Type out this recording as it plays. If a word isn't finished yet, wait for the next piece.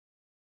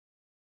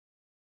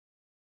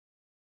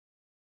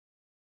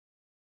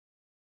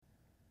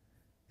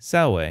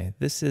Salve,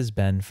 this is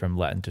Ben from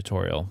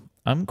latintutorial.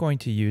 I'm going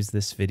to use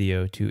this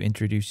video to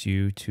introduce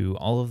you to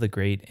all of the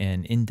great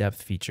and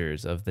in-depth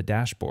features of the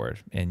dashboard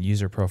and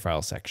user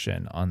profile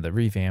section on the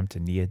revamped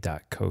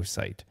Aeneid.co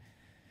site.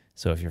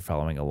 So if you're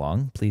following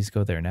along, please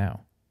go there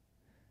now.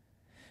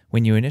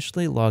 When you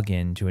initially log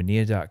in to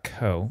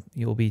Aeneid.co,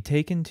 you'll be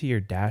taken to your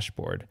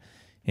dashboard,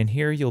 and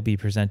here you'll be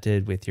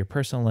presented with your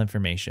personal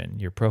information,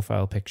 your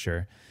profile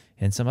picture,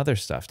 and some other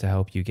stuff to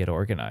help you get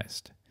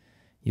organized.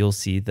 You'll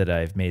see that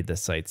I've made the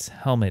site's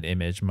helmet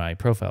image my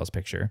profile's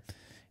picture,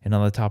 and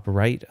on the top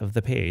right of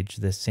the page,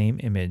 this same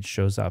image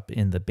shows up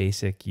in the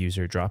basic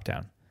user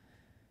dropdown.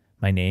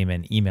 My name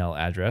and email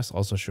address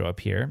also show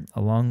up here,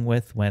 along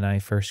with when I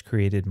first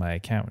created my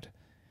account.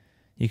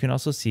 You can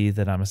also see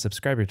that I'm a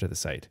subscriber to the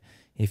site.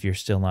 If you're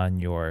still on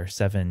your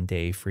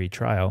 7-day free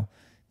trial,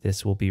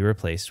 this will be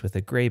replaced with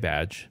a gray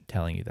badge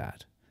telling you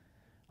that.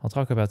 I'll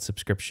talk about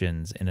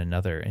subscriptions in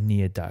another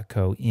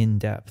Aeneid.co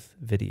in-depth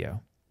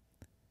video.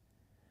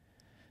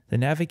 The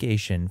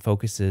navigation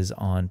focuses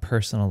on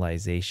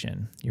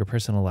personalization, your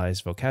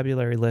personalized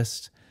vocabulary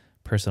list,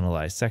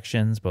 personalized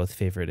sections, both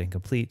favorite and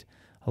complete,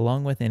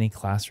 along with any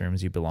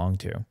classrooms you belong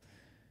to.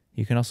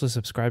 You can also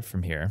subscribe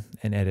from here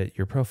and edit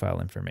your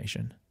profile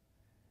information.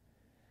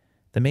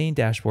 The main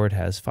dashboard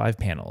has 5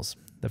 panels.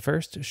 The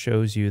first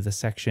shows you the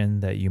section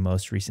that you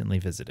most recently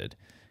visited.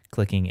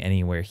 Clicking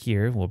anywhere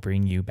here will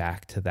bring you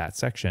back to that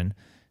section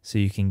so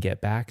you can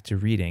get back to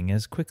reading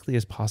as quickly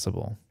as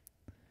possible.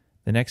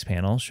 The next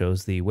panel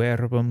shows the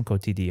verbum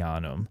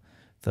quotidianum,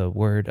 the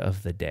word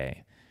of the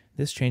day.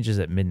 This changes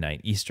at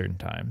midnight Eastern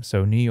time,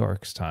 so New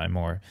York's time,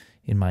 or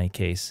in my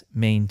case,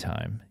 Maine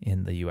time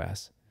in the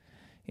US.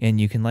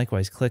 And you can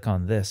likewise click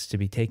on this to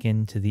be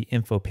taken to the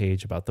info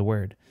page about the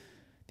word.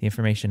 The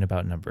information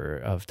about number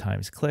of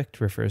times clicked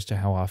refers to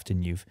how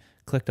often you've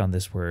clicked on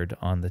this word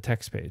on the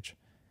text page.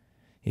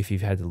 If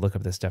you've had to look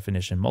up this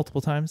definition multiple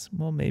times,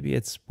 well, maybe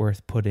it's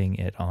worth putting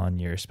it on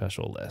your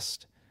special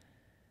list.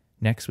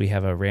 Next, we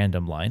have a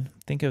random line.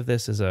 Think of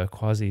this as a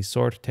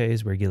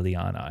quasi-sortes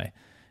Vergilianae.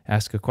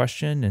 Ask a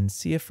question and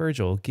see if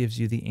Vergil gives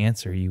you the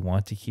answer you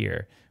want to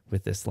hear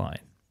with this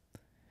line.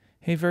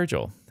 Hey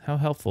Vergil, how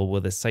helpful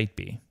will this site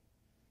be?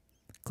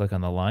 Click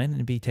on the line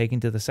and be taken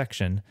to the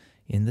section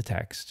in the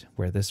text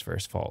where this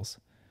verse falls.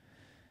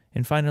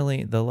 And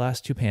finally, the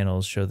last 2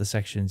 panels show the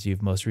sections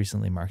you've most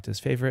recently marked as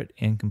favorite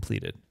and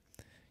completed.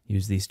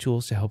 Use these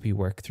tools to help you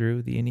work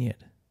through the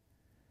Aeneid.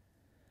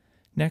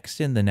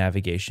 Next in the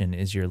navigation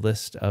is your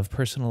list of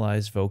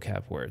personalized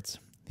vocab words.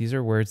 These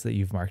are words that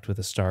you've marked with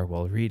a star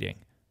while reading.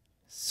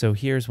 So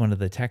here's one of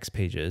the text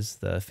pages,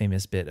 the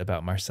famous bit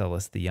about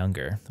Marcellus the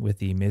Younger, with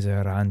the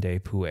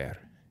miserande puer.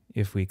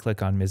 If we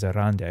click on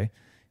miserande,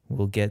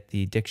 we'll get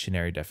the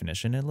dictionary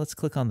definition, and let's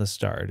click on the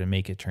star to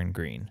make it turn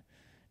green.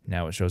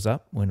 Now it shows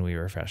up when we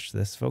refresh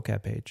this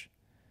vocab page.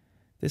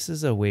 This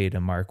is a way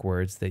to mark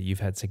words that you've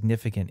had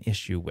significant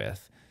issue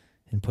with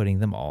and putting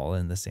them all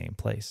in the same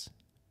place.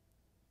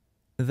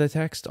 The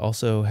text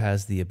also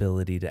has the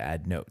ability to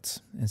add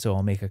notes, and so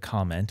I'll make a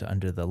comment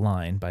under the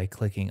line by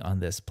clicking on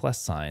this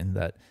plus sign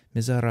that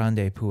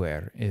miserande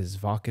puer is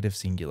vocative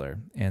singular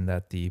and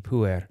that the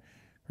puer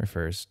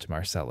refers to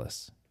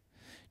Marcellus.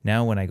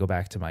 Now when I go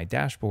back to my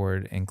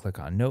dashboard and click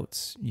on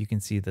notes, you can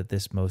see that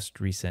this most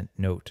recent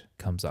note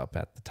comes up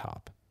at the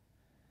top.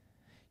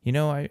 You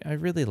know, I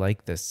really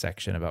like this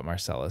section about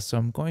Marcellus, so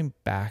I'm going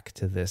back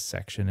to this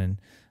section and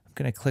I'm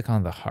going to click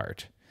on the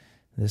heart.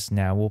 This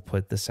now will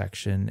put the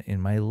section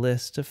in my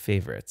list of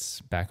favorites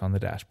back on the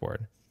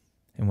dashboard.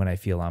 And when I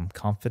feel I'm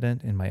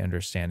confident in my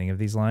understanding of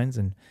these lines,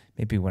 and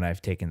maybe when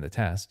I've taken the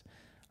test,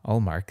 I'll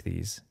mark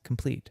these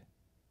complete.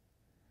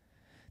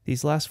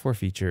 These last 4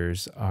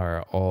 features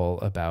are all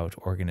about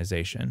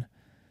organization,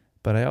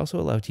 but I also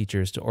allow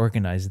teachers to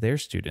organize their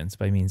students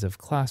by means of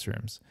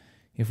classrooms.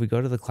 If we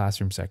go to the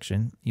classroom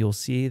section, you'll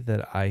see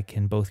that I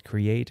can both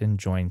create and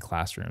join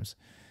classrooms,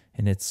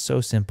 and it's so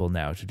simple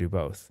now to do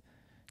both.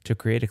 To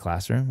create a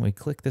classroom, we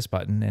click this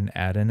button and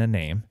add in a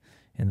name,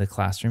 and the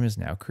classroom is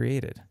now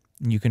created.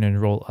 You can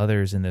enroll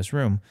others in this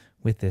room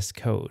with this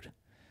code.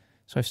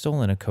 So I've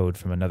stolen a code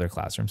from another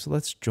classroom, so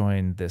let's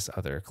join this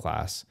other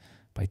class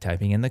by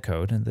typing in the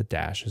code, and the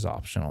dash is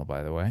optional,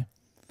 by the way.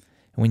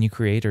 And when you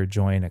create or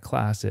join a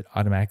class, it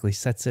automatically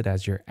sets it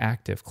as your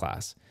active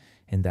class,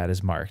 and that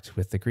is marked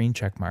with the green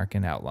check mark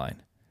and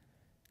outline.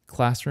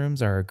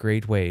 Classrooms are a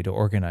great way to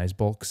organize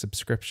bulk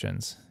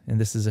subscriptions,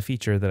 and this is a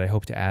feature that I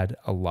hope to add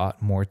a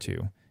lot more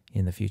to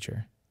in the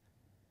future.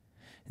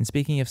 And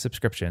speaking of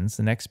subscriptions,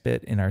 the next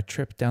bit in our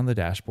trip down the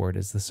dashboard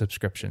is the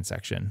subscription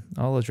section.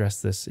 I'll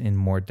address this in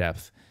more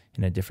depth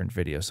in a different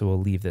video, so we'll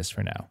leave this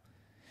for now.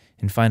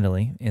 And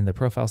finally, in the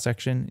profile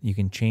section, you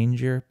can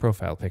change your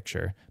profile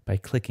picture by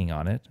clicking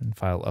on it, and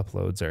file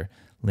uploads are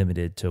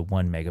limited to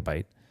 1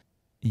 megabyte.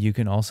 You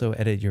can also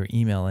edit your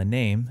email and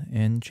name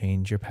and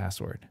change your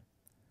password.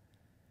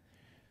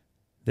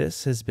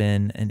 This has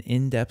been an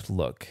in-depth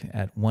look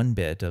at one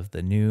bit of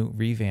the new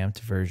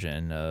revamped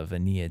version of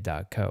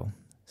Aeneid.co.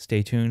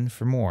 Stay tuned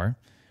for more,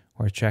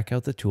 or check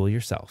out the tool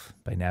yourself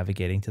by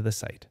navigating to the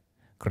site.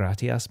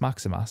 Gratias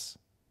Maximas.